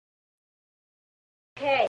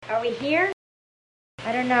Okay, are we here?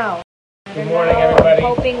 I don't know. Good morning, everybody.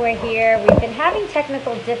 I'm hoping we're here. We've been having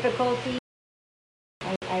technical difficulties.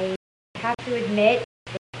 I have to admit,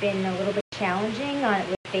 it's been a little bit challenging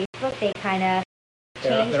with Facebook. They kind of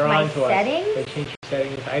changed my settings. They changed your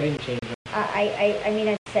settings. I didn't change them. I mean,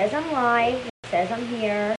 it says I'm live. It says I'm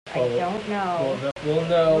here. Well, I don't know. We'll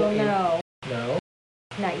know. We'll know. No?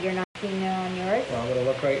 No, you're not seeing it on yours? Well, I'm going to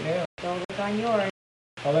look right now. Go look on yours.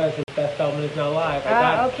 Hold on, it says Best Feldman is now live. I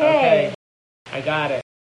got it. Okay. I got it.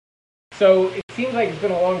 So it seems like it's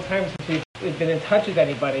been a long time since we've been in touch with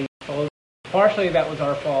anybody. So partially that was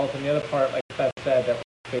our fault, and the other part, like Beth said, that was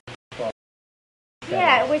Facebook's fault.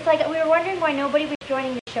 Yeah, it was like we were wondering why nobody was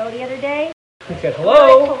joining the show the other day. We said,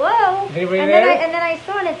 hello. Like, hello. Is anybody there? And then I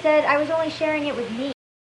saw and it said I was only sharing it with me.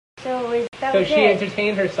 So she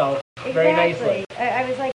entertained herself very nicely. I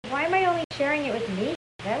was like, why am I only sharing it with me?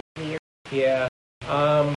 That was weird. Yeah.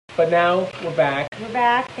 But now we're back. We're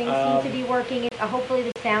back. Things seem to be working. Hopefully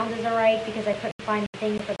the sound is all right because I couldn't find the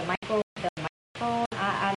thing for the microphone. It's all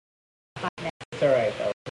right,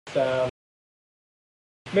 though. It's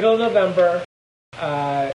middle of November.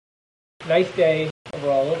 Nice day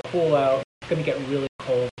overall. A little cool out. It's going to get really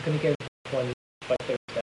cold. It's going to get 20 by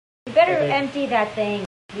Thursday. You better empty that thing.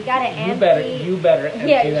 You got to empty. You better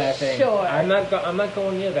empty that thing. Sure. I'm not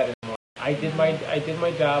going near that anymore. I did my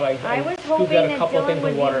job. I was scooped hoping out a that couple Dylan things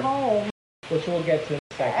would of water, be home. which we'll get to in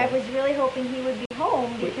a second. I was really hoping he would be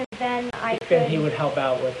home because then Then he would help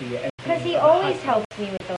out with the. Because he always helps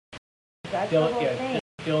me with those. That's the whole thing.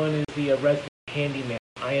 Dylan is the resident handyman.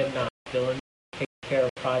 I am not. Dylan takes care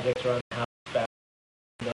of projects around the house.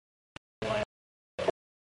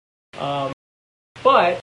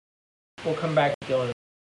 But we'll come back to Dylan.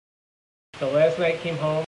 So last night came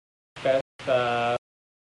home. Best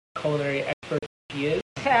culinary expert she is.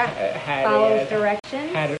 Follows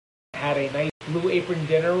directions. Had a nice Blue Apron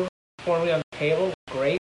dinner for me on the table.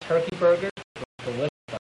 Great turkey burgers. Delicious.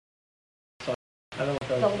 So I don't know what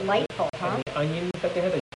those. Delightful, huh? And the onions that they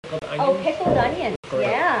had. Pickled onions. Oh, pickled onions. Great.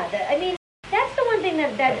 Yeah. I mean, that's the one thing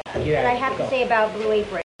that I have to say about Blue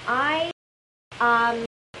Apron.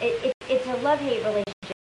 It's a love-hate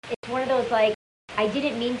relationship. It's one of those, like, I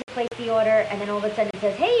didn't mean to place the order, and then all of a sudden it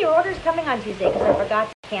says, hey, your order's coming on Tuesday, because I forgot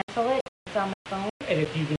to cancel it. It's on my phone. And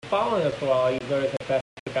if you've been following us for a while, you've noticed that Beth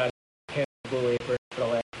forgot to cancel Blue Apron for the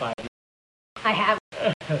last 5 years. I have.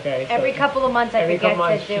 Okay. Every couple of months I forget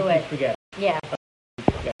to do it. Forget. Yeah.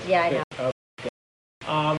 Yeah, I know. Okay.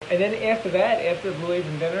 And then after that, after the Blue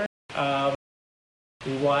Apron dinner,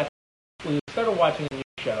 we started watching a new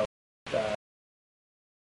show.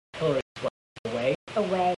 Hilary Swank,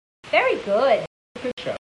 Away. Very good. Good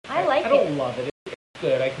show. I like it. I don't love it. It's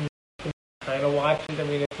good. I can kind of watch it. I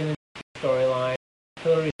mean, it's in the storyline.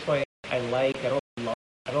 Hilary Swank, I like. I don't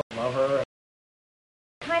love her.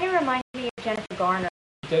 Kind of reminds me of Jennifer Garner.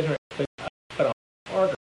 Does her, but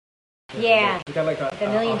Order. Yeah. She got like the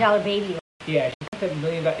 $1 Million Baby. Yeah, she got that $1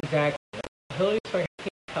 million. Exactly. Hilary Swank, I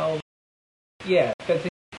can't tell. Yeah, it's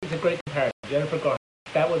a great comparison. Jennifer Garner.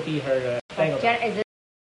 That would be her. Is it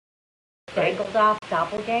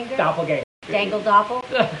Doppelganger? Doppelganger. Dangle Doppel?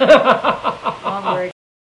 Long word.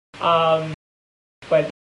 But,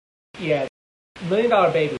 yeah, $1 Million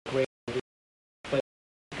Baby is great. But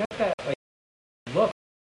got that, like, look.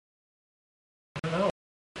 I don't know.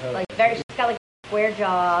 Like, she's got, like, a square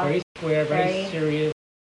jaw. Very square, very serious.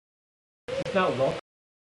 It's not look.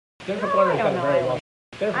 Jennifer Garner's got a very well.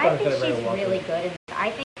 I think she's really good. And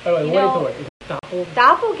I think, by the way, what is the word? Is it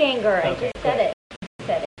Doppelganger. Okay, I just said it.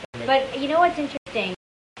 But you know what's interesting?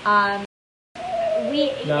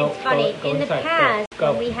 It's funny. In the past,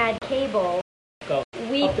 when we had cable,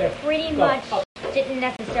 we pretty much didn't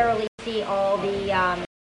necessarily see all the,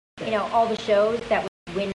 all the shows that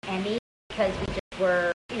would win Emmy because we just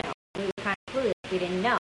were, we were kind of clueless. We didn't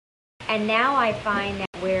know. And now I find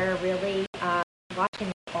that we're really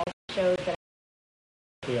watching all the shows that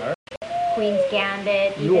we are. Queen's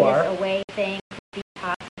Gambit, even this Away thing, could be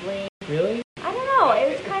possibly. Really? I don't know. It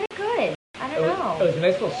was kind of good. I don't know. It was a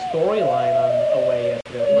nice little storyline on Away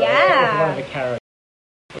yesterday. Yeah. One of the characters.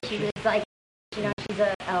 She was like, she's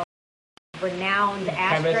a renowned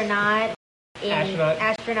astronaut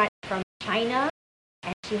from China,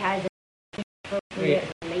 and she has an inappropriate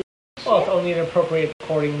relationship. Well, it's only inappropriate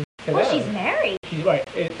according to them. Well, she's married. She's right.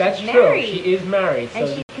 That's she's true. Married. She is married. And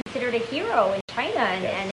she's considered a hero in China,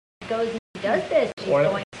 and goes and does this. She's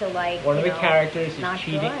going to, like, one of the characters is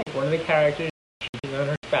cheating. Good. One of the characters is cheating on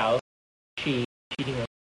her spouse. She cheating on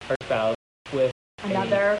her spouse with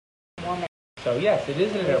another woman. So yes, it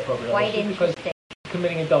is an inappropriate relationship because she's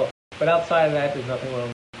committing adultery. But outside of that, there's nothing wrong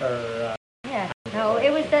with her. Yeah. No,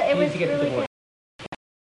 it was really good.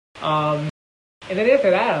 And then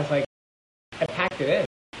after that, I was like, I packed it in.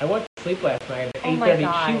 I went to sleep last night at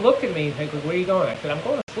 8:30. She looked at me and said, "Where are you going?" I said, "I'm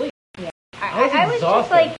going to sleep." Yeah. I was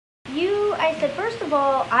just like, I said, first of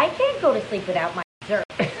all, I can't go to sleep without my dessert.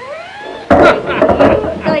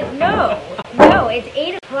 Like, no, it's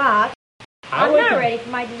 8 o'clock. I'm not ready for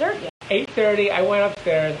my dessert yet. 8:30, I went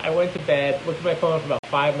upstairs, I went to bed, looked at my phone for about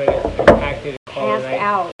 5 minutes, and packed it and called it a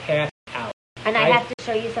night. Passed out. And I have to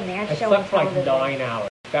show you something. I slept for like 9 hours.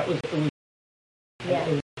 It was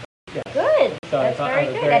good. So that's very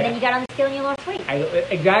good. And then you got on the scale and you lost weight.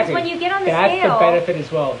 Exactly. When you get on the scale, that's the benefit as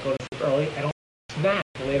well. Go to sleep early. I don't snack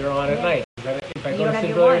later on at night. If I go to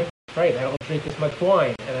sleep early, right, I don't drink as much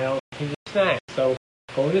wine, and I don't continue to snack. So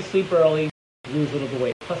going to sleep early, lose a little bit of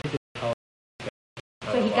weight. Plus, it's color.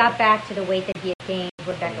 So he got back to the weight that he had gained.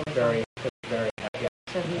 Rebecca was very happy.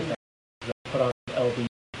 So he put on LB.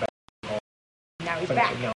 Now he's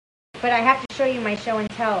back. But I have to show you my show and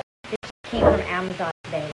tell. This came from Amazon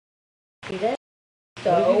today. See this?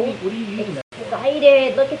 So what are you using that for?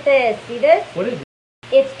 Excited. Look at this. See this? What is it?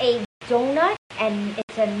 It's a donut, and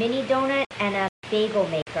it's a mini donut and a bagel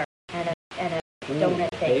maker and a donut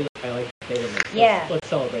thing. I like bagel maker. Yeah. Let's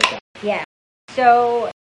celebrate that. Yeah. So,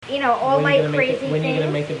 all my crazy things. When are you going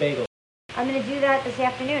to make the bagel? I'm going to do that this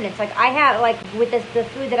afternoon. It's like I have, like, with the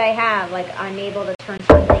food that I have, like, I'm able to turn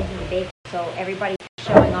certain things into bagels. So everybody's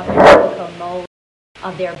showing off their silicone mold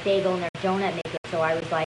of their bagel and their donut maker. So I was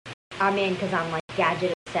like, I'm in because I'm, like,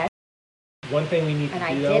 gadget obsessed. One thing we need to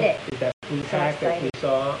do, though, is that food hack that we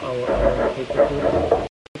saw on Facebook food.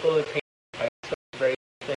 People that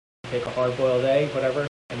take a hard-boiled egg, whatever,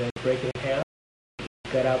 and then break it in half,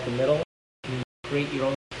 cut out the middle, and you create your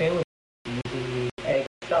own sandwich using the egg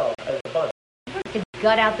itself as a bun. To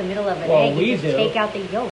gut out the middle of an egg, you just take out the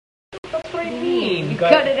yolk. That's what I mean. You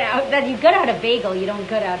gut it out. Then you gut out a bagel. You don't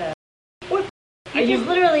gut out a. What? You just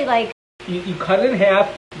literally like. You cut it in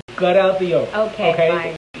half. Gut out the yolk. Okay.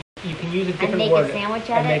 Fine. You can use a different and make word. A sandwich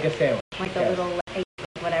out and make a sandwich. Like a little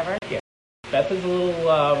whatever. Yeah. Beth is a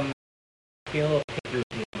little being a little picky.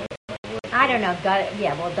 I don't know.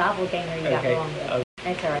 Doppelganger. You got wrong.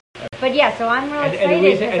 That's all right. But yeah, so I'm really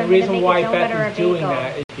excited. And the reason why Beth is doing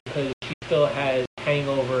that is because she still has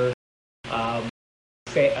hangover,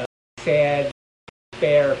 sad,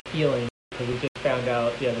 fair feeling, because we just found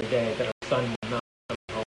out the other day that our son will not come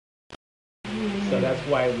home. So that's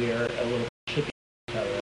why we're a little chippy each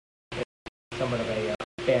other. It's somewhat of a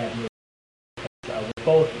bad mood. We're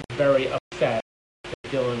both very upset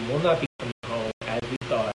that Dylan will not be coming home as we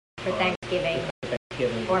thought. For Thanksgiving.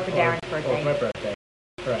 Or for Darren's birthday. Or for my birthday.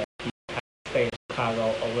 Right. He has to stay in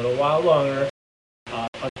Chicago a little while longer.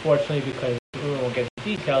 Unfortunately, because we won't get the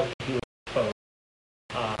details, he was exposed.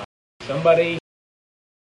 Somebody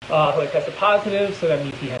who has tested positive, so that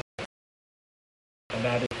means he has. And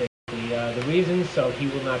that is basically the reason. So he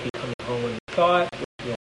will not be coming home when we thought, which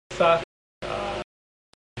will suck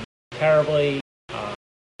terribly.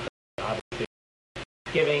 Obviously,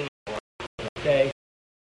 giving or day,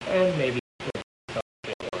 and maybe.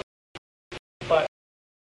 But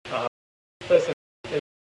listen,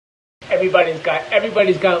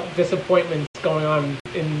 everybody's got disappointments going on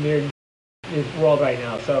in their world right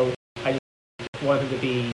now. So I just want him to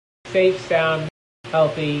be safe, sound,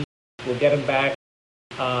 healthy. We'll get him back,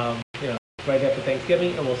 right after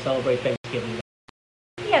Thanksgiving, and we'll celebrate Thanksgiving.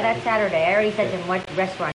 Yeah, that's Saturday. I already said to him what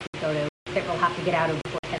restaurant to go to that we'll have to get out of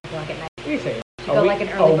before 10 o'clock at night. What do you say? Go like an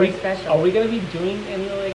early bird special. Are we going to be doing any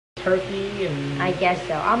like turkey and? I guess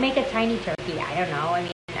so. I'll make a tiny turkey. I don't know. I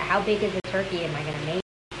mean, how big is a turkey am I going to make?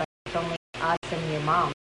 But it's only us and your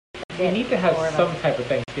mom. We need to have some type of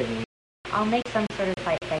Thanksgiving. I'll make some sort of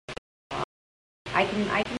type thing. I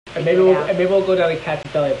can. And maybe we'll go down to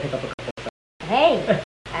Cat's Deli and pick up a couple of stuff. Hey,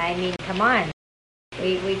 I mean, come on.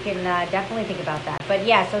 We can definitely think about that. But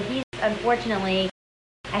yeah, so he's unfortunately,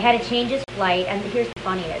 I had to change his flight, and here's the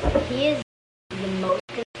funniest. He is the most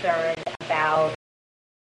concerned about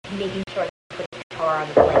making sure to put his guitar on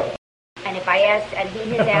the plane. And if I ask, and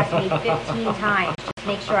he has asked me 15 times, just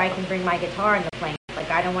make sure I can bring my guitar on the plane. Like,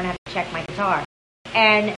 I don't want to have to check my guitar.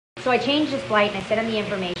 And so I changed his flight, and I sent him the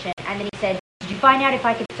information, and then he said, did you find out if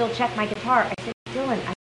I could still check my guitar? I said, Dylan,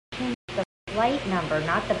 I changed the flight number,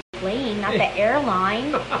 not the plane, not the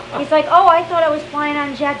airline. He's like, oh, I thought I was flying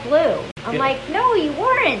on JetBlue. I'm like, no, you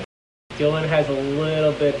weren't. Dylan has a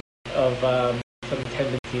little bit of some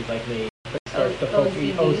tendencies like me. Starts to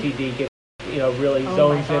OCD gets, really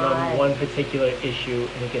zones in on one particular issue,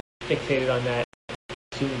 and he gets fixated on that,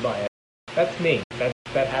 consumed by it. That's me.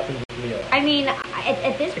 That happens with me. I mean,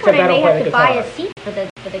 at this point, I may have to buy a seat for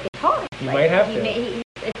the guitar. You might have to.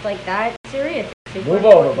 it's like that serious. Move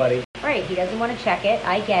over, buddy. Right. He doesn't want to check it.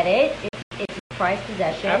 I get it. It's a prized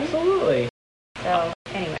possession. Absolutely. So,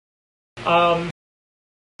 anyway.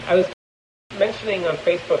 I was mentioning on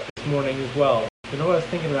Facebook this morning as well. You know what I was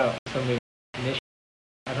thinking about? Something Knish.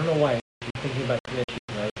 I don't know why I'm thinking about Knish.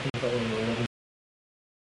 I was thinking about when we were living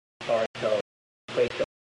so place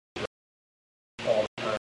all the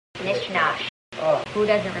time. Knishnosh. Oh. Who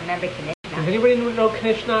doesn't remember Knishnosh? Does anybody know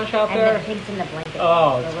Knishnosh out there? And the pigs in the blanket.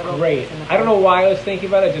 Oh, it's great. I don't know why I was thinking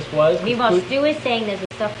about it. I just was. Meanwhile, Stu is saying there's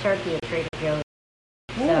a stuffed turkey at Trader Joe's.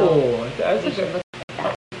 Ooh, that's we should look at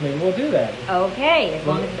that. Maybe we'll do that. Okay, as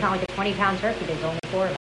long as it's not like a 20-pound turkey, there's only 4 of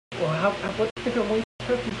them. Well, what's the different weight of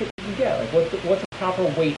turkey you can get? Like, what's a proper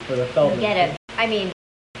weight for the Feldman? You get it. I mean,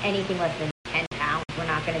 anything less than 10 pounds, we're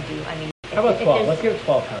not going to do. I mean, how about 12? Let's get a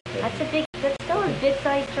 12-pound turkey. That's still a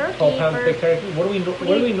big-sized turkey. 12 pounds big turkey. What do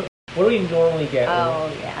we normally get?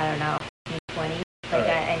 Oh, yeah, I don't know. 20. Like right.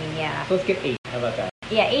 that. I mean, yeah. So let's get 8. How about that?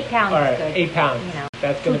 Yeah, 8 pounds all right, is good. 8 pounds. You know,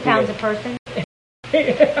 that's going to 2 be pounds a person.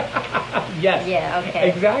 Yes. Yeah. Okay.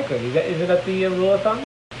 Exactly. Isn't that the rule of thumb?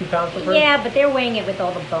 2 pounds per person. Yeah, but they're weighing it with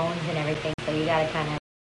all the bones and everything, so you got to kind of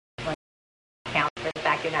like count for the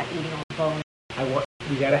fact you're not eating all the bones.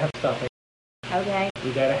 We got to have stuffing. Okay.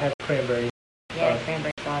 We got to have cranberry. Yeah,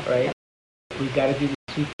 cranberry sauce. Right. We got to do the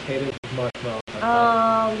sweet potatoes with marshmallows.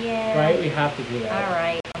 Oh yeah. Right. We have to do that. All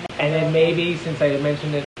right. And then maybe, since I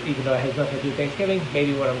mentioned it, even though it has nothing to do with Thanksgiving,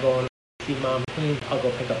 maybe when I'm going to see Mom clean, I'll go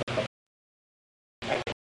pick up a couple.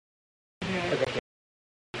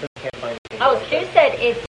 Oh, Stu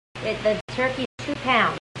said the turkey's 2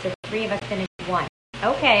 pounds, so 3 of us finished 1.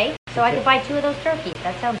 Okay, so I could buy 2 of those turkeys.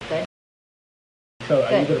 That sounds good. So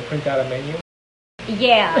are you going to print out a menu?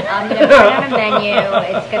 Yeah, I'm going to print out a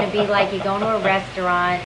menu. It's going to be like you're going to a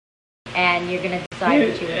restaurant, and you're going to decide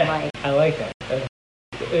what you would like. I like that.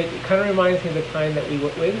 It kind of reminds me of the time that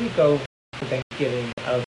where did we go for Thanksgiving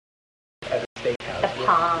at a steakhouse? The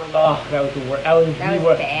Palm. Oh, that was the worst.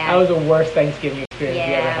 Bad. That was the worst Thanksgiving experience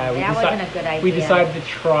we ever had. That wasn't a good idea. We decided to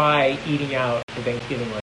try eating out for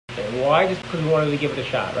Thanksgiving last year. Why? Just because we wanted to give it a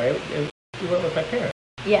shot, right? We went with my parents.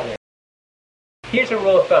 Yeah. Here's a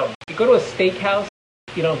rule of thumb: you go to a steakhouse,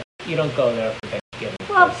 you don't go there for Thanksgiving.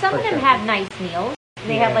 Well, some of them have nice meals.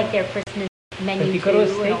 They have like their Christmas menu. If you go to a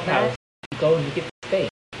steakhouse, you go and you get the steak.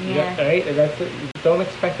 Yeah. Right. Don't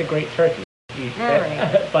expect a great turkey. All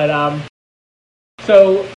right. But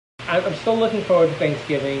so I'm still looking forward to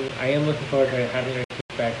Thanksgiving. I am looking forward to having our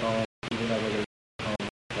kids back home, even though we're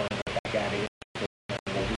going back at it.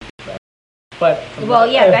 But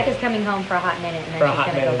Becca's coming home for a hot minute, and then she's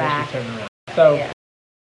going to go back. Turn around. So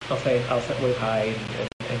I'll wave hi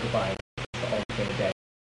and goodbye all the same day.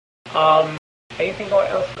 Anything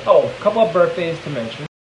else? Oh, a couple of birthdays to mention.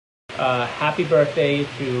 Happy birthday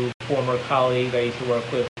to former colleague I used to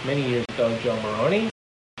work with many years ago, Joe Moroni.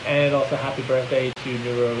 And also happy birthday to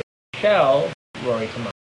New Rochelle, Rory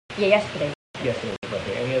Tamar. Yeah, yesterday. Yesterday's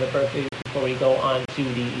birthday. Any other birthdays before we go on to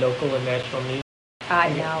the local and national news? No,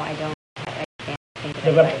 I don't. I can't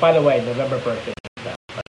think of it. By the way, November birthday.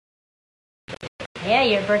 Yeah,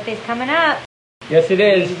 your birthday's coming up. Yes, it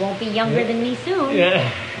is. You won't be younger than me soon.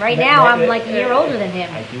 Yeah. Right now, I'm like a year older than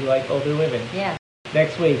him. I do like older women. Yeah.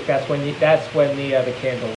 Next week, that's when the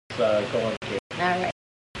candles go on the tree. All right.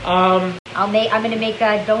 I'm gonna make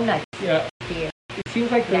donuts. Yeah. For you. It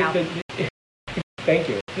seems like thank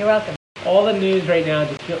you. You're welcome. All the news right now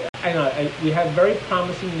just feel. I know we have very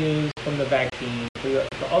promising news from the vaccine, but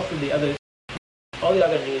also all the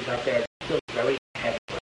other news out there feels very heavy.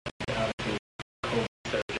 COVID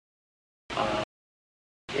surge.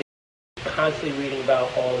 Constantly reading about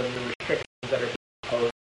all the new restrictions that are being imposed in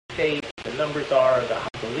the state. The numbers are the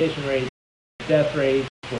hospitalization rates, death rates,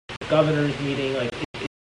 the governor's meeting. Like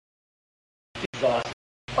it's exhausting.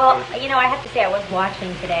 Well, I have to say I was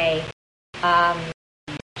watching today.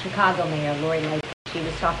 Chicago Mayor Lori Lightfoot. She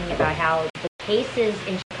was talking about how the cases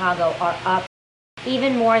in Chicago are up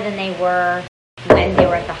even more than they were when they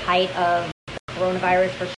were at the height of the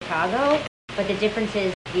coronavirus for Chicago. But the difference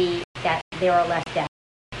is that there are less deaths.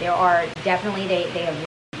 There are definitely they are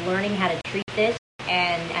learning how to treat this,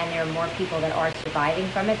 and there are more people that are surviving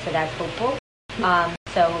from it. So that's hopeful.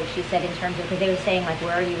 So she said in terms of, because they were saying like,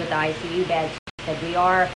 where are you with the ICU beds? She said we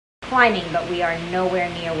are climbing, but we are nowhere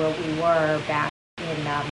near where we were back in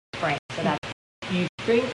spring. So that's. You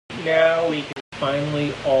think now we can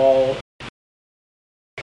finally all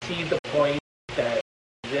see the point that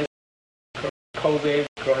this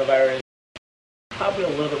coronavirus is probably a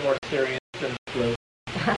little bit more serious than the flu?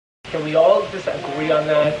 Can we all just agree on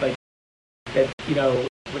that? Like that,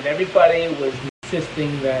 when everybody was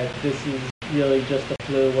insisting that this is really just the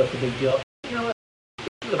flu, what's the big deal? You know what?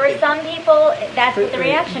 For some people, that's what the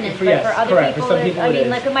reaction is. But for other people, I mean,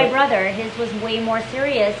 look at my brother. His was way more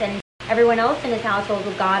serious, and everyone else in his household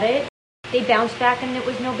who got it, they bounced back, and it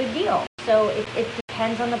was no big deal. So it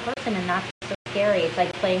depends on the person, and that's so scary. It's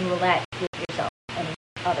like playing roulette with yourself and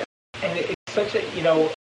others. And it's such a,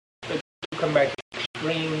 to come back to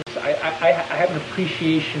extremes, I have an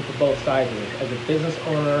appreciation for both sides of it. As a business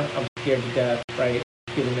owner, I'm scared to death, right,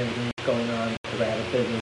 given everything that's going on, because I have a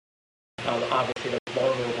business. Obviously, they're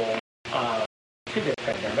vulnerable to this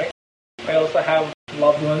pandemic. I also have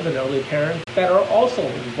loved ones and elderly parents that are also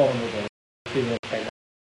vulnerable to this pandemic.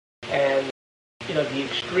 And, the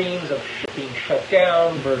extremes of being shut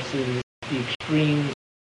down versus the extremes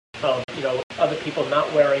of, other people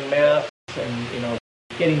not wearing masks and,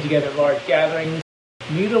 getting together in large gatherings,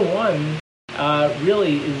 neither one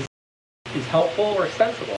really is helpful or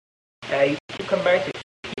sensible. And I keep coming back to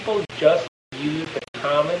people just use the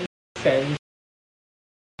common sense,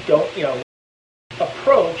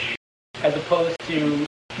 approach, as opposed to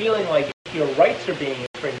feeling like your rights are being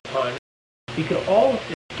infringed upon. We could all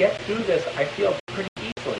just get through this, I feel, pretty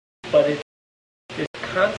easily. But it's this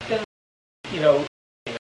constant,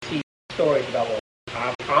 see stories about, well,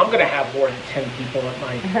 I'm going to have more than 10 people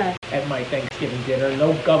at my Thanksgiving dinner.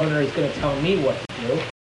 No governor is going to tell me what to do.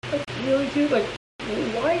 Like, really, dude? Like,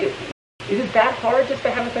 why? Is it that hard just to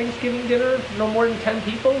have a Thanksgiving dinner? No more than 10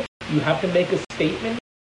 people? You have to make a statement?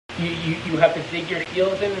 You have to dig your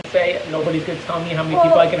heels in and say, nobody's going to tell me how many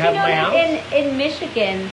people I can have in my house? In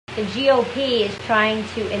Michigan, the GOP is trying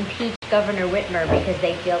to impeach Governor Whitmer because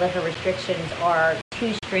they feel that her restrictions are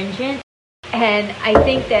too stringent. And I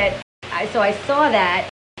think that, so I saw that,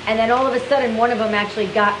 and then all of a sudden one of them actually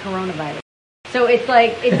got coronavirus. So it's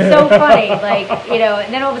like, it's so funny, like,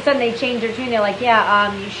 and then all of a sudden they change their tune. They're like,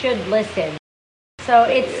 you should listen. So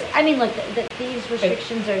it's, I mean, look, these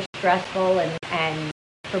restrictions are stressful and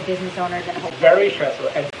for business owners and hopefully very stressful.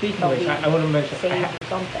 And speaking of which, I want to mention,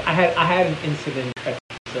 I had an incident at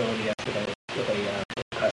the facility yesterday with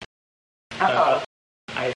a customer.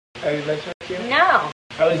 I mentioned it to you? No.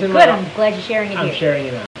 I was in Good, I'm glad you're sharing it here. I'm sharing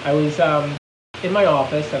it now. I was in my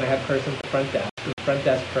office, and I had a person at the front desk. The front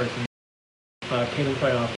desk person came into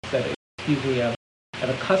my office and said, excuse me, I have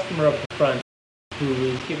a customer up the front who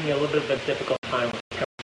is giving me a little bit of a difficult time with the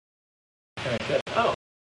temperature. And I said, oh,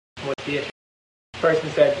 what's the issue? The person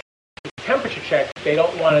said, the temperature check, they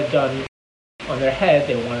don't want it done on their head,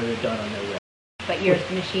 they wanted it done on their wrist. But your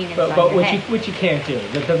machine is on your head. Which you can't do.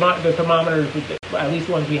 The thermometers, at least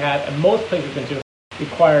the ones we have, and most places I've been to,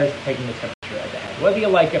 requires taking the temperature at the head, whether you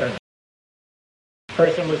like it or not. The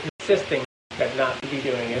person was insisting that not to be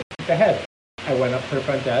doing it at the head. I went up to the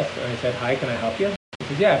front desk and I said, hi, can I help you? He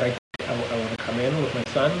said, yeah, I want to come in with my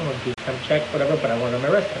son, I want to do a temp check, whatever, but I want it on my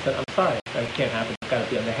wrist. I said, I'm sorry, that can't happen, it's got to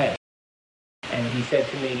be on the head. And he said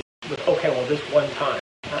to me, okay, well, this one time.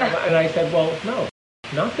 And I said, well, no,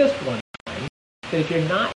 not this one time. I said, if you're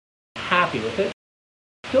not happy with it,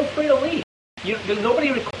 feel free to leave. There's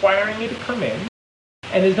nobody requiring you to come in,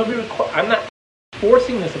 and there's nobody I'm not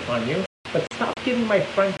forcing this upon you, but stop giving my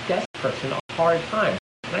front desk person a hard time.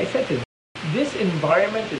 And I said to him, this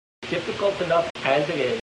environment is difficult enough as it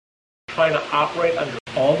is, trying to operate under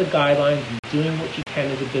all the guidelines and doing what you can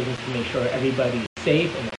as a business to make sure everybody is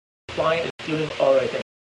safe and compliant and doing all the right things.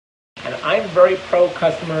 And I'm very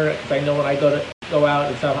pro-customer because I know when I go out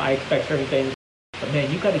and stuff, I expect certain things. But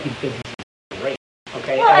man, you got to give businesses a break,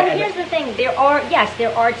 okay? Well, and here's the thing: there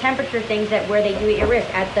are temperature things where they do at your wrist.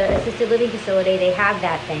 At the assisted living facility, they have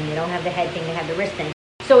that thing. They don't have the head thing; they have the wrist thing.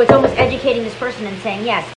 So it's almost educating this person and saying,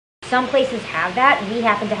 yes, some places have that. We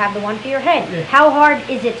happen to have the one for your head. Yeah. How hard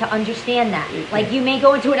is it to understand that? Like, you may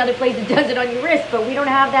go into another place that does it on your wrist, but we don't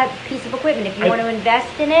have that piece of equipment. If you want to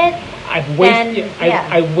invest in it,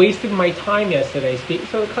 I wasted my time yesterday speaking,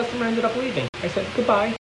 so the customer ended up leaving. I said,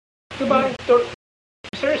 goodbye.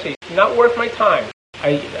 Seriously, not worth my time.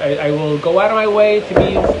 I will go out of my way to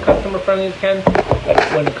be as customer friendly as I can, but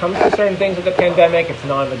when it comes to certain things with the pandemic, it's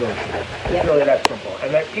non-negotiable. It's really that simple.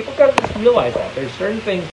 And that people got to just realize that. There's certain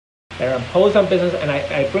things that are imposed on business, and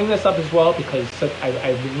I bring this up as well because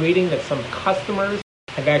I've been reading that some customers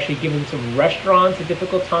have actually given some restaurants a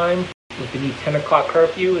difficult time with the new 10 o'clock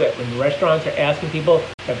curfew, that when restaurants are asking people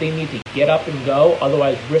that they need to get up and go,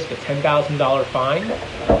 otherwise risk a $10,000 fine.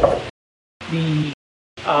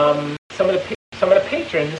 Some of the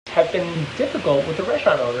patrons have been difficult with the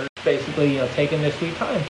restaurant owners, basically, taking their sweet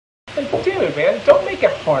time. Like, dude, man, don't make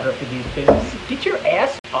it harder for these businesses. Get your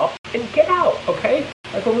ass up and get out, okay?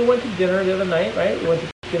 Like when we went to dinner the other night, right? We went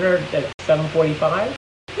to dinner at 7:45.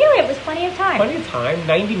 Yeah, it was plenty of time.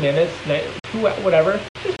 90 minutes, whatever.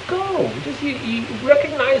 Just go. Just you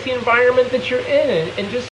recognize the environment that you're in and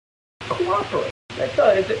just cooperate. That's all.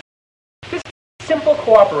 It's just simple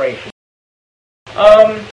cooperation.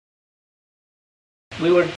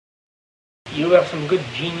 You have some good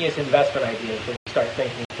genius investment ideas when you start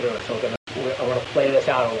thinking through it. So I want to play this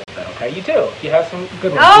out a little bit. Okay, you do. You have some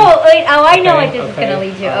good ones. I know what this is going to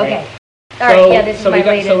lead to. Okay. All right. Yeah, this is my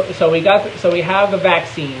latest. So we have the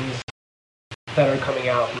vaccines that are coming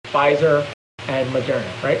out from Pfizer and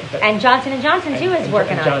Moderna, right? And Johnson & Johnson too is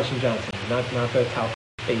working on Johnson & Johnson, not the talc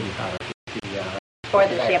baby powder. Or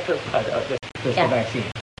the shampoo. The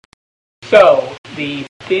vaccine. So the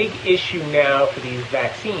big issue now for these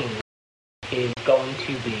vaccines is going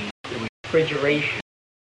to be the refrigeration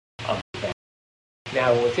of them.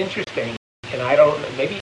 Now, what's interesting, and I don't know,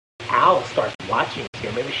 maybe Al starts watching this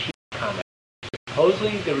here, maybe she can comment.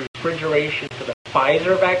 Supposedly, the refrigeration for the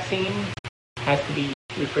Pfizer vaccine has to be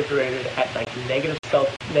refrigerated at like negative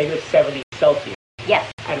 70 Celsius.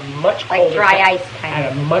 Yes. At a much colder, like dry ice kind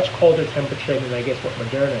at of. a much colder temperature than I guess what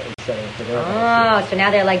Moderna is saying for their vaccine. So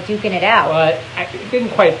now they're like duking it out. But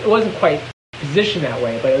it wasn't quite positioned that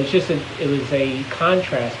way, but it was a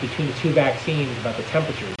contrast between the two vaccines about the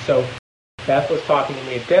temperatures. So Beth was talking to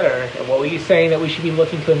me at dinner, and what were you saying that we should be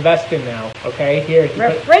looking to invest in now? Okay, here.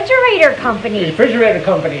 Refrigerator companies. Refrigerator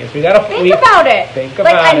companies. We gotta think about it. Think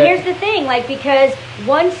about it. And here's the thing, because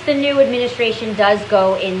once the new administration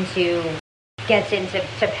gets into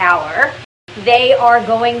power, they are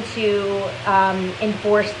going to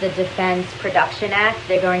enforce the Defense Production Act.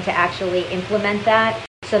 They're going to actually implement that.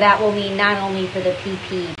 So that will mean not only for the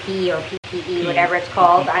PPP or PPE, whatever it's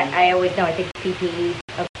called. I always know, I think it's PPE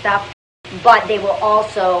of stuff. But they will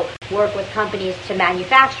also work with companies to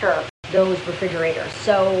manufacture those refrigerators.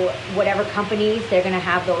 So whatever companies they're going to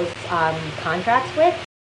have those contracts with,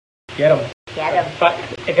 get them. But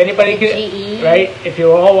if anybody GE, right? If we're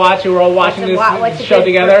all watching this show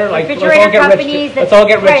together. Like, refrigerator companies. Let's all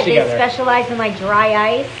get rich together. They specialize in like dry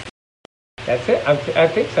ice. That's it. I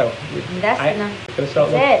think so.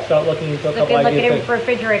 Start looking into a couple ideas. Looking for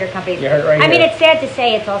refrigerator companies. You heard it right here. It's sad to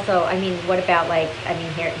say. It's also. What about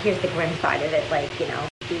here's the grim side of it.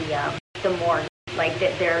 The more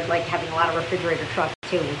they're like having a lot of refrigerator trucks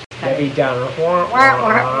too, which is kind Debbie Downer.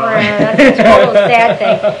 That's a total sad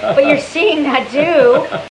thing. But you're seeing that too.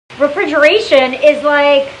 Refrigeration is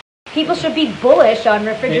like. People should be bullish on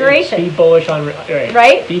refrigeration. Be bullish on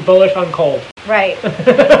right. Be bullish on cold. Right.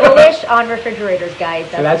 Bullish on refrigerators, guys.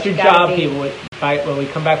 So that's your job, people. When we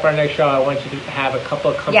come back for our next show, I want you to have a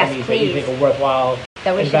couple of companies that you think are worthwhile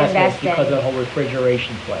that we should invest in because of the whole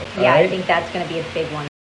refrigeration play. Yeah, right? I think that's going to be a big one.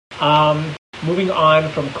 Moving on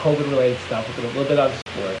from COVID-related stuff, we'll do a little bit on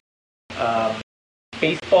sport.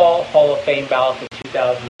 Baseball Hall of Fame ballot for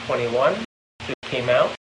 2021 just came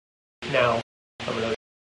out. Now, I'm going to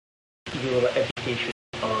give you a little education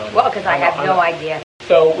on. Well, because I have no idea.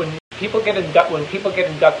 So when people get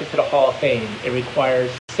inducted to the Hall of Fame, it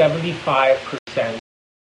requires 75%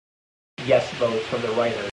 yes votes from the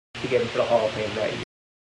writers to get into the Hall of Fame that year.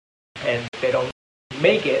 And if they don't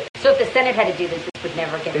make it. So if the Senate had to do this would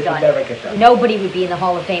never get done. Would never get done. Nobody would be in the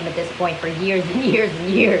Hall of Fame at this point for years and years and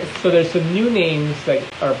years. So there's some new names that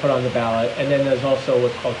are put on the ballot, and then there's also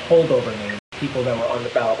what's called holdover names. People that were on the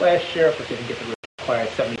ballot last year but didn't get the required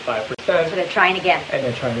 75%. So they're trying again. And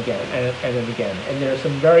they're trying again, and then again. And there are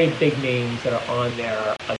some very big names that are on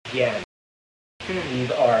there again.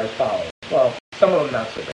 These are as follows. Well, some of them not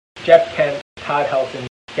so big. Jeff Kent, Todd Helton,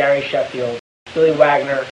 Gary Sheffield, Billy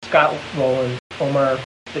Wagner, Scott Rowland, Omar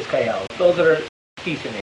Vizcaíno. Those are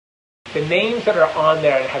decent names. The names that are on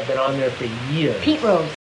there and have been on there for years. Pete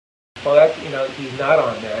Rose. Well, that's, he's not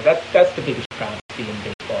on there. That's the biggest travesty in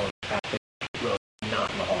baseball. The fact that Pete Rose is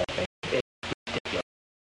not in the Hall of Fame. It's ridiculous.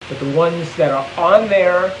 But the ones that are on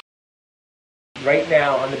there right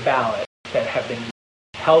now on the ballot that have been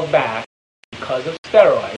held back because of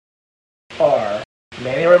steroids are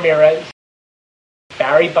Manny Ramirez,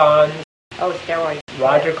 Barry Bonds, steroids,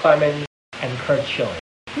 Roger Clemens, and Curt Schilling.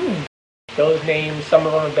 Those names, some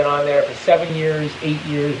of them have been on there for 7 years, 8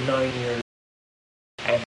 years, 9 years,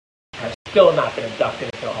 and have still not been inducted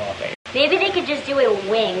into the Hall of Fame. Maybe they could just do a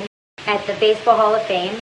wing at the Baseball Hall of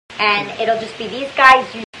Fame, and it'll just be these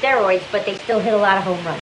guys use steroids, but they still hit a lot of home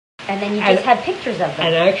runs. And then you just have pictures of them.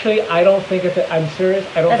 And actually, I don't think it's. I'm serious.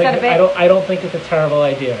 I don't think it's a terrible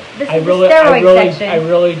idea. This is the steroid section. I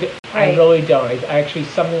really don't. Actually,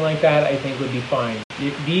 something like that, I think, would be fine.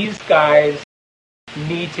 These guys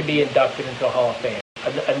need to be inducted into the Hall of Fame.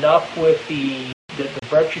 Enough with the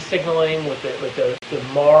virtue signaling, with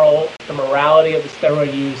the morality of the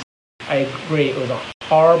steroid use. I agree. It was a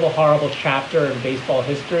horrible, horrible chapter in baseball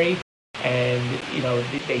history. And,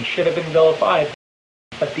 they should have been vilified.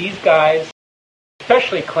 But these guys,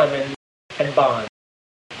 especially Clemens and Bond,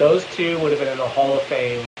 those two would have been in the Hall of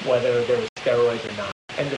Fame, whether there was steroids or not.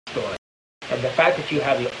 End of story. And the fact that you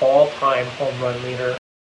have the all-time home run leader,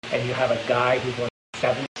 and you have a guy who's won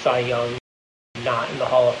 7 Cy Young not in the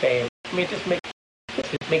Hall of Fame, I mean, just make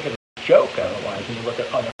it a joke otherwise when you look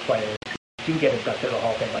at other players who do get inducted to the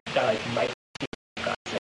Hall of Fame, like a guy like Mike.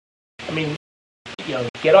 I mean,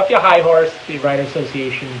 get off your high horse, the Writers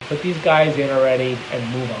Association, put these guys in already,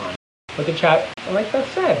 and move on. But the chat, and like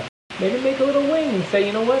Beth said, maybe make a little wing and say,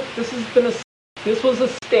 you know what, this was a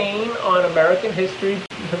stain on American history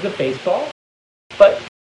because of baseball. But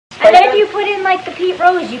and then if you put in like the Pete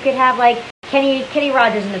Rose, you could have like Kenny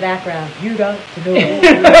Rogers in the background. You got to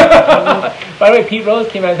know. By the way, Pete Rose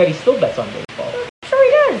came out and said he still bets on baseball. Sure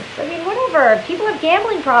he does. I mean, whatever. People have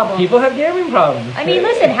gambling problems. I mean,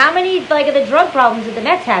 listen, how many of the drug problems did the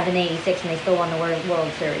Mets have in '86 and they still won the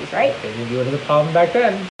World Series, right? They didn't do it as a problem back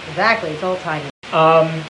then. Exactly. It's all timing.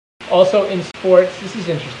 Also in sports, this is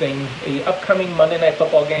interesting. The upcoming Monday Night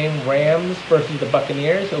Football game, Rams versus the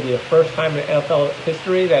Buccaneers, will be the first time in NFL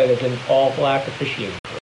history that it is an all-black officiating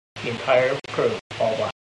crew. The entire crew, all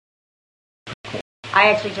black.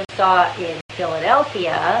 I actually just saw in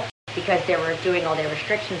Philadelphia, because they were doing all their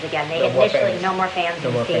restrictions again, no more fans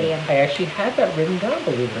in the stadium. I actually had that written down,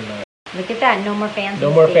 believe it or not. Look at that, no more fans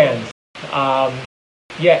in the stadium.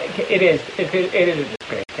 Yeah, it is. It is a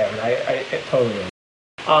disgrace, Kevin. It totally is.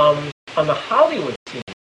 On the Hollywood scene,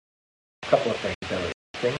 a couple of things that were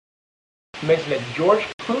interesting. You mentioned that George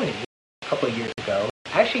Clooney, a couple of years ago,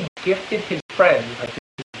 actually gifted his friends, like his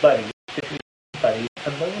buddies,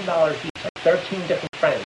 $1 million each, like 13 different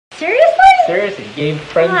friends. Seriously? Gave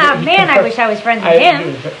friends. Oh, man, I wish I was friends with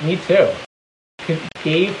him. Me too.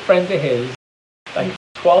 Gave friends of his, like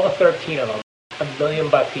 12 or 13 of them, $1 million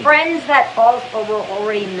each. Friends that all were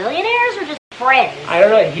already millionaires, or just friends? I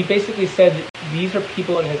don't know. He basically said these are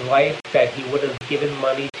people in his life that he would have given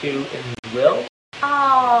money to in his will.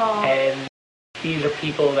 Oh. And these are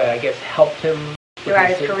people that I guess helped him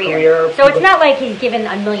throughout his career. So it's not like he's given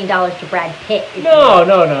 $1 million to Brad Pitt. No.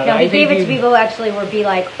 He gave it to people who actually would be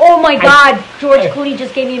like, oh my God, George Clooney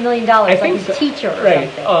just gave me $1 million. Like his teacher or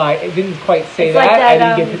something. I didn't quite say that.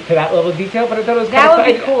 I didn't get to that level of detail, but I thought it was kind of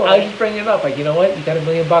would be cool. I was just bringing it up. Like, you know what? You got $1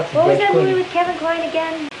 million. What was that movie with Kevin Kline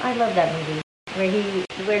again? I love that movie.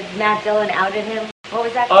 Where Matt Dillon outed him. What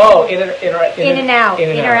was that called? In and Out,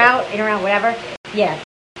 whatever. Yeah.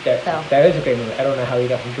 That is a great movie. I don't know how he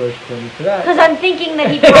got from George Clooney to that. Because I'm thinking that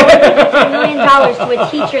he probably gave $1 million to a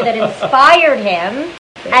teacher that inspired him,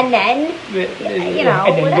 and then, and then you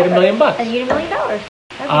get $1 million. And you get $1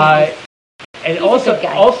 million. And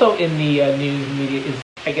also in the news media is,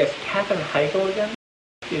 I guess, Katherine Heigl again.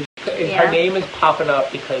 Her name is popping up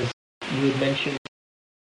because you had mentioned,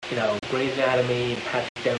 Grey's Anatomy,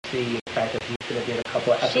 Patrick Dempsey, the fact that he's going to get a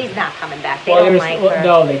couple of episodes. She's not coming back. They don't like her.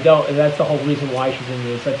 No, they don't. And that's the whole reason why she's in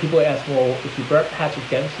this. Like, people ask, well, if you brought Patrick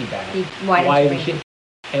Dempsey back, why isn't she?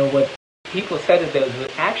 And what people said is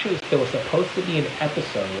there was supposed to be an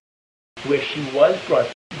episode where she was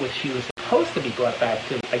supposed to be brought back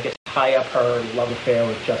to, I guess, tie up her love affair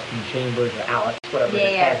with Justin Chambers or Alex, whatever it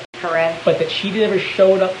is. Yeah, correct. But that she never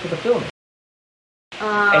showed up for the filming.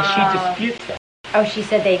 And she disputes that. Oh, she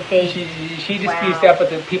said they She disputes that, but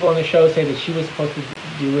the people on the show say that she was supposed to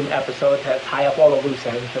do an episode to tie up all the loose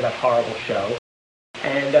ends for that horrible show.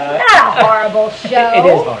 And not a horrible show. It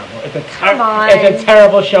is horrible. It's a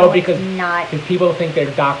terrible show because people think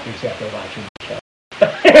they're doctors after watching the show.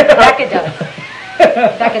 Becca does.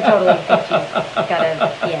 Becca totally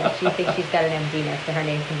thinks she thinks she's got an MD next to her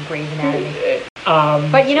name from Grey's Anatomy.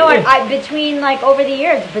 But you know what? Between over the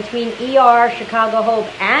years, between ER, Chicago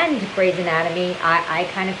Hope, and Grey's Anatomy, I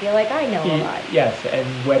kind of feel like I know a lot. Yes, and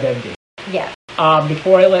WebMD. Yeah.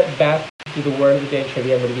 Before I let Beth do the word of the day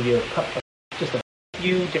trivia, I'm going to give you just a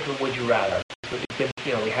few different would you rather.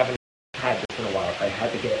 We haven't had this in a while, so I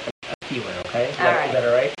had to get a few in. Okay. Is that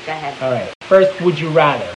all right? Go ahead. All right. First, would you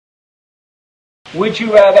rather? Would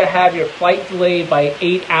you rather have your flight delayed by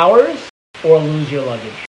 8 hours or lose your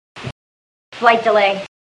luggage? Flight delay.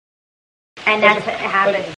 And that's what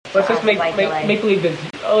happens. Let's just make believe that.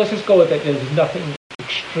 Let's just go with it. There's nothing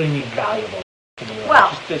extremely valuable.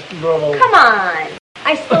 Well, just normal. Come on.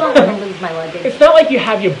 I still don't want to lose my luggage. It's not like you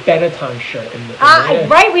have your Benetton shirt in the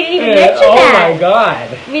right, we didn't even mention that. Oh my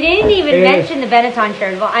God. We didn't even mention the Benetton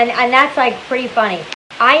shirt. Well, and that's pretty funny.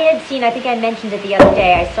 I had seen, I think I mentioned it the other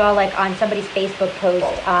day, I saw on somebody's Facebook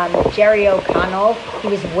post, Jerry O'Connell, he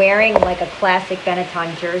was wearing a classic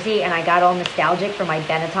Benetton jersey, and I got all nostalgic for my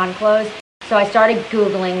Benetton clothes. So I started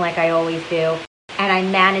Googling like I always do. and I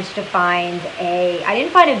managed to find I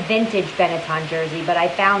didn't find a vintage Benetton jersey, but I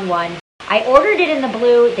found one. I ordered it in the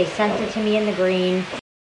blue. They sent it to me in the green.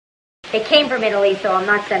 It came from Italy, so I'm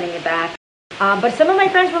not sending it back. But some of my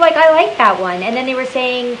friends were like, I like that one. And then they were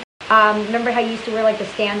saying, remember how you used to wear like the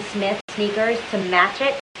Stan Smith sneakers to match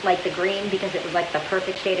it, like the green, because it was like the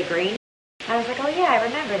perfect shade of green? I was like, oh yeah, I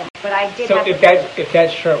remember that. But I did. So if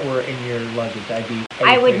that shirt were in your luggage,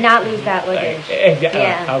 I would not lose that luggage.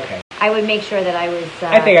 Yeah. Okay. I would make sure that I was.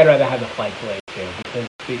 I think I'd rather have the flight delay too,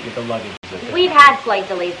 because the luggage is. We've had flight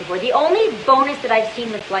delays before. The only bonus that I've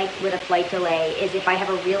seen with a flight delay is if I have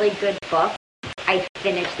a really good book, I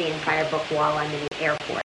finish the entire book while I'm in the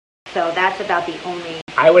airport. So that's about the only.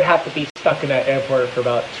 I would have to be stuck in that airport for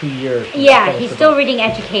about 2 years. Yeah, he's still reading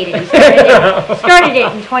Educated. He started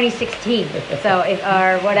it in 2016,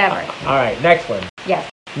 or whatever. All right, next one. Yes.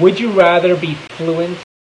 Would you rather be fluent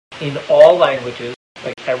in all languages,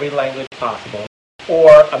 like every language possible, or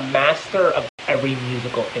a master of every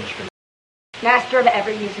musical instrument? Master of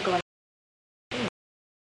every musical instrument.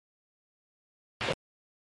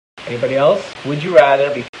 Anybody else? Would you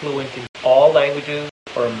rather be fluent in all languages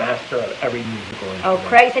or a master of every musical instrument? Oh,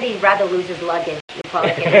 Craig said he'd rather lose his luggage. You'll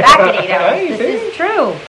probably get it back in 8 hours. This is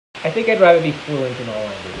true. I think I'd rather be fluent in all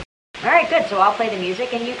languages. All right, good. So I'll play the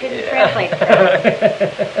music and you can translate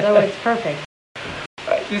it. So it's perfect.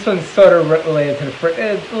 This one's sort of related to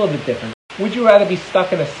it's a little bit different. Would you rather be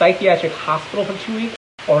stuck in a psychiatric hospital for 2 weeks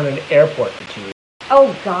or in an airport for 2 weeks?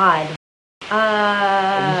 Oh, God.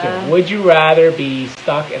 Would you rather be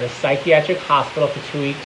stuck in a psychiatric hospital for 2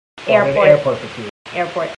 weeks or in an airport for 2 weeks?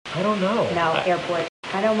 Airport. I don't know. No, airport.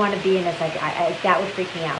 I don't want to be in a psychiatric. That would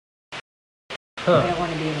freak me out. Huh. I don't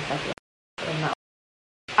want to be in a psychiatric. No.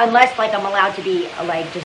 Unless, like, I'm allowed to be,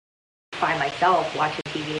 like, just by myself watching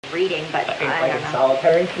TV and reading, but I don't know.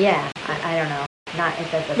 Solitary? Yeah, I don't know. Not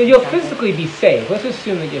if that's. But you'll physically be safe. Let's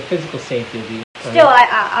assume that your physical safety will be. Still,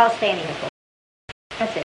 I'll stay in the airport.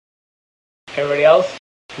 That's it. Everybody else,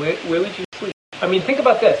 where would you sleep? I mean, think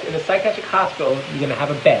about this. In a psychiatric hospital, you're going to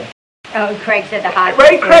have a bed. Oh, Craig said the hospital.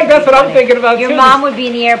 Right, Craig, that's what I'm thinking about, Your mom would be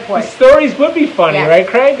in the airport. The stories would be funny, right,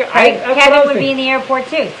 Craig? Kevin would be in the airport,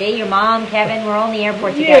 too. See, your mom, Kevin, we're all in the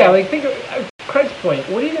airport together. Yeah, like, think of Craig's point.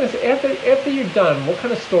 What are you going to say? After you're done, what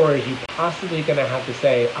kind of stories are you possibly going to have to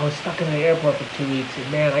say, I was stuck in the airport for 2 weeks,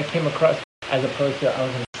 and man, I came across, as opposed to I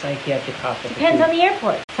was in a psychiatric hospital. Depends on the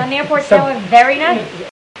airport. Some airports are very nice.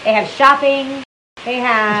 They have shopping. They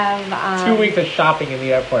have 2 weeks of shopping in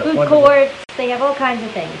the airport. Food courts. They have all kinds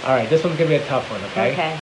of things. All right, this one's going to be a tough one, okay?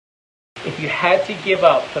 Okay. If you had to give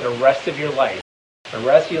up for the rest of your life,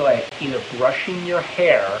 either brushing your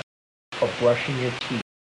hair or brushing your teeth,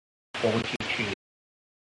 what would you choose?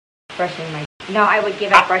 No, I would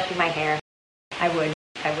give up brushing my hair. I would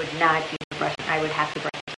not use brushing. I would have to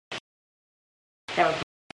brush my hair. That would.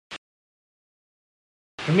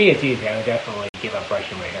 For me, it's easy. I would definitely give up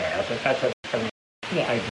brushing my hair. That's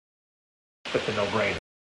a no-brainer.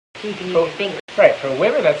 You can use your fingers. Right, for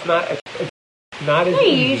women, that's not as easy.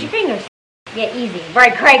 You use your fingers. Yeah, easy.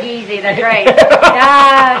 Right, Craig, easy. That's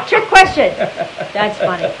right. Trick question. That's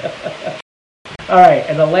funny. All right,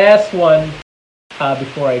 and the last one,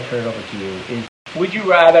 before I turn it over to you, is would you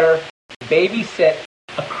rather babysit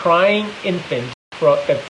a crying infant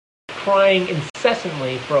that's crying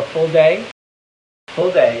incessantly for a full day?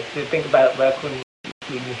 Full day. So think about that's when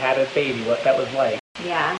you had a baby, what that was like.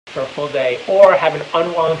 Yeah. For a full day, or have an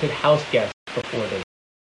unwanted house guest for 4 days.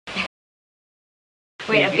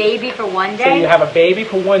 Wait, a baby for 1 day? So you have a baby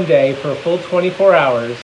for 1 day for a full 24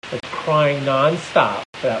 hours that's crying nonstop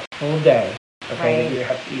for that full day. Okay, right.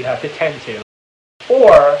 That you have to tend to,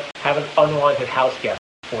 or have an unwanted house guest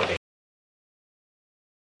for 4 days.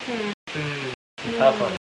 Tough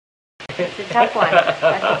one. It's a tough one. That's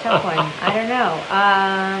a tough one. I don't know.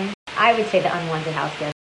 I would say the unwanted house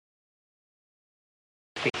guest.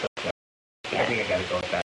 I think so. Yeah. I think I gotta go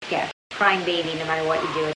with that. Yeah, crying baby, no matter what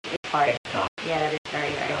you do, it's hard. Yeah, that is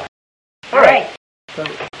very, very hard. All right. So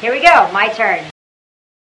here we go. My turn.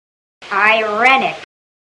 Irenic.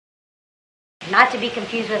 Not to be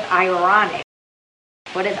confused with ironic.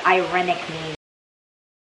 What does irenic mean?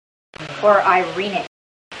 Or irenic.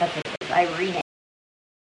 That's what it is. Irenic.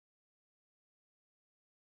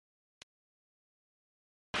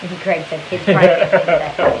 Craig said kids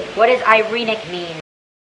crying. What does irenic mean?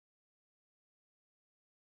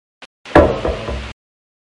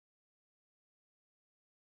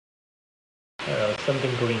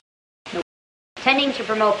 Something green. Nope. Tending to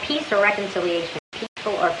promote peace or reconciliation.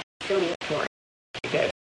 Peaceful or conciliatory. Okay.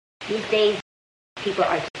 These days, people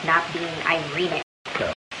are just not being irenic.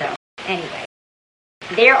 No. So, anyway.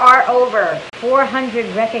 There are over 400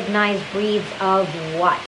 recognized breeds of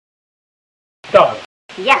what? Dog.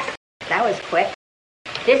 Yes, that was quick.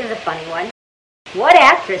 This is a funny one. What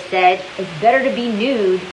actress said it's better to be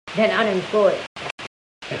nude than unemployed?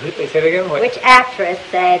 They said again? What? Which actress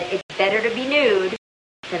said it's better to be nude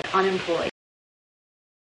than unemployed?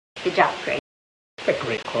 Good job, Craig. That's a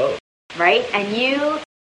great quote. Right? And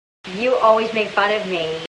you always make fun of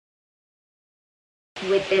me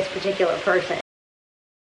with this particular person.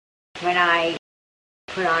 When I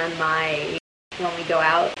put on when we go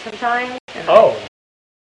out sometimes. Oh.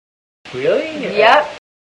 Really? Yep.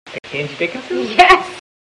 Angie Dickinson? Yes.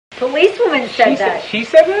 Policewoman said that. She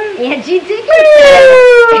said that? Angie Dickinson.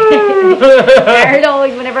 I heard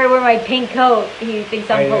always whenever I wear my pink coat, he thinks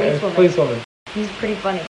I'm policewoman. Policewoman. He's pretty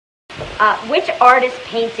funny. Which artist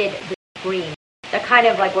painted the Scream? That kind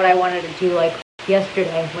of like what I wanted to do like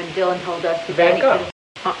yesterday when Dylan told us to Van Gogh.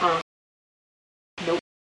 Nope.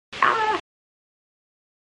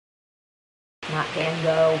 Not Van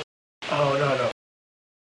Gogh. Oh, no.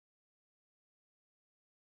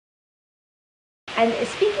 And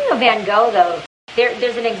speaking of Van Gogh, though,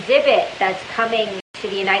 there's an exhibit that's coming to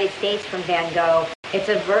the United States from Van Gogh. It's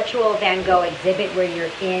a virtual Van Gogh exhibit where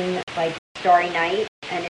you're in, like, Starry Night,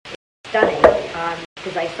 and it's stunning.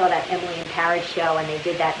 Because I saw that Emily in Paris show, and they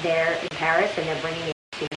did that there in Paris, and they're bringing it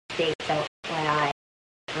to the States. So, FYI,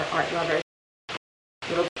 for art lovers,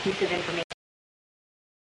 little piece of information.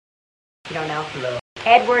 You don't know? No.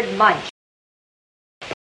 Edward Munch.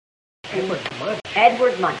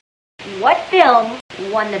 Edward Munch. What film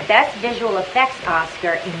won the Best Visual Effects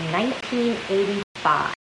Oscar in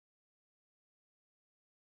 1985?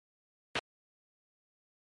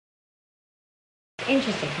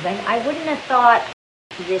 Interesting, because I wouldn't have thought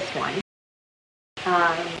this one.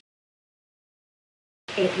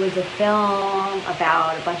 It was a film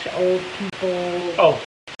about a bunch of old people. Oh,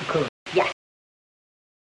 Cocoon. Yes.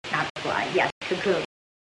 Not the Fly. Yes, Cocoon.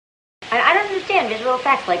 And I don't understand visual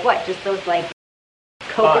effects. Like what? Just those, like,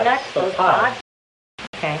 coconuts? Those pods?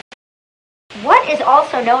 Okay. What is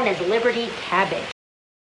also known as Liberty cabbage?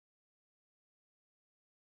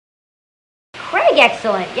 Craig,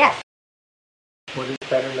 excellent. Yes. What is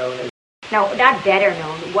better known as? No, not better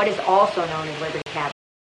known. What is also known as Liberty cabbage?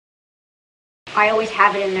 I always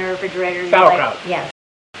have it in the refrigerator. Sauerkraut. Like, yes.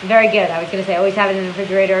 Very good. I was going to say, always have it in the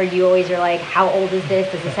refrigerator. You always are like, how old is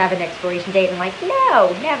this? Does this have an expiration date? And I'm like,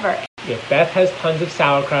 no, never. Yeah, Beth has tons of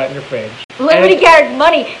sauerkraut in her fridge. Liberty cabbage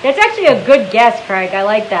money. That's actually a good guess, Craig. I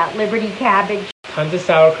like that. Liberty cabbage. Tons of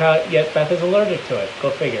sauerkraut, yet Beth is allergic to it. Go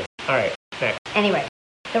figure. All right, next. Anyway,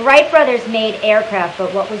 the Wright brothers made aircraft,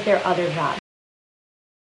 but what was their other job?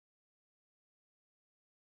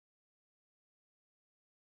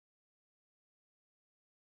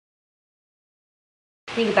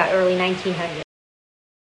 Think about early 1900s.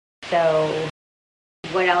 So,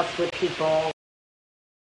 what else would people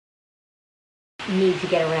need to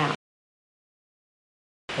get around?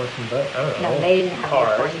 Horse and buggy? I don't know. No, they didn't have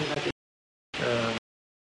cars. horse and buggy.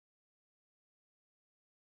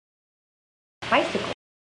 Bicycles.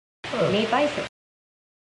 They made bicycles.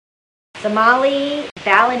 Somali,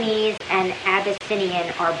 Balinese, and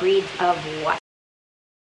Abyssinian are breeds of what?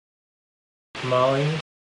 Somali.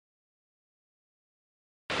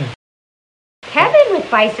 Kevin with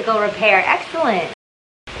bicycle repair. Excellent.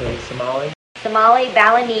 Somali. Somali,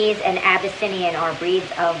 Balinese, and Abyssinian are breeds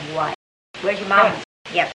of what? Where's your mom?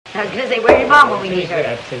 Yep. I was going to say, where's your mom when we need her?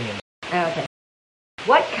 Abyssinian. Oh, okay.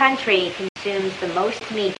 What country consumes the most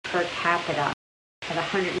meat per capita at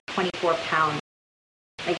 124 pounds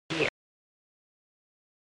a year?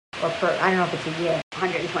 Or I don't know if it's a year.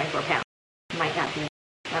 124 pounds. Might not be.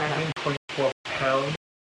 I don't know. 124 pounds?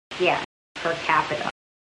 Yeah, per capita.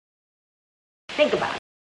 Think about it.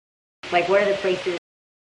 Like, what are the places?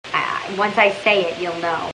 Once I say it, you'll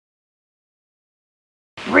know.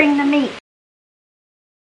 Bring the meat.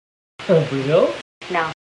 Brazil?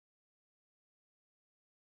 No.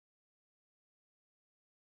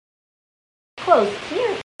 Close.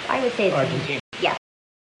 Here, I would say it's Argentina. Yeah.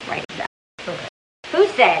 Right. Exactly. Okay. Who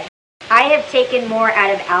said, I have taken more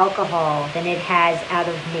out of alcohol than it has out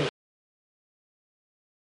of me?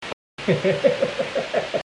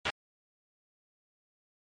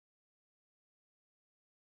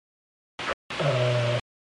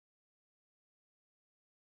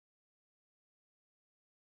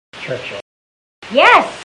 Churchill.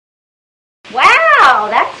 Yes! Wow,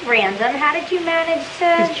 that's random. How did you manage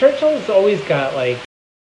Because to... Churchill's always got, like...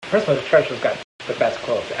 First of all, Churchill's got the best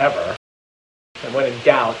clothes ever. And when in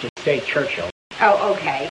doubt, just say Churchill. Oh,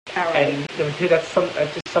 okay. All right. And number two, that's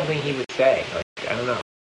just something he would say. Like, I don't know.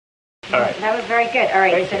 All right. That was very good. All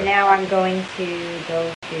right, Thank so you. now I'm going to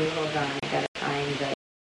go to, hold on, I gotta find the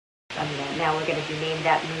thumbnail. Now we're gonna do Name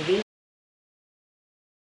That Movie.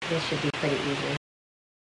 This should be pretty easy.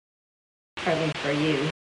 Or at least for you.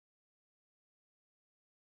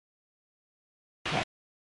 Okay.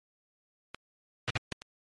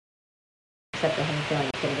 Except I have a feeling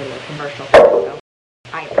it's gonna go to a commercial first, so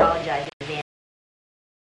I apologize in advance.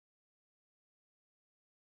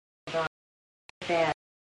 Hold on. Bad.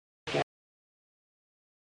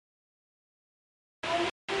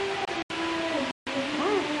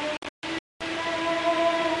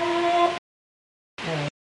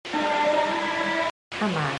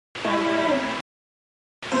 Come on.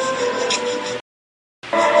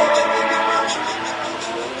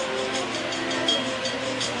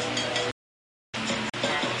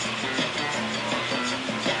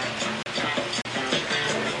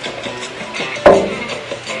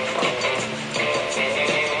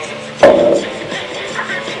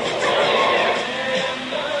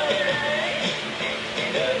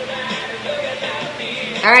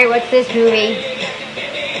 All right, what's this movie?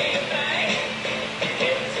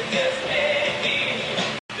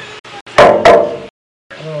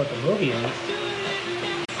 I don't know what the movie is.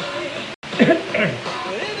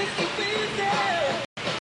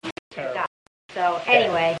 Terrible. So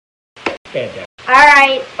anyway. Bad day. All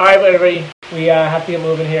right. All right, everybody. We have to get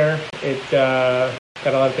moving here. It's got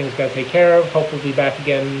a lot of things got to take care of. Hope we'll be back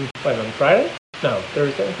again, on Friday? No,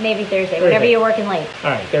 Thursday? Maybe Thursday, whenever you're working late. All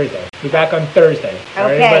right, Thursday. Be back on Thursday. All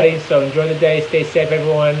right, Okay. everybody. So enjoy the day. Stay safe,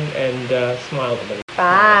 everyone, and smile, everybody.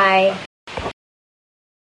 Bye.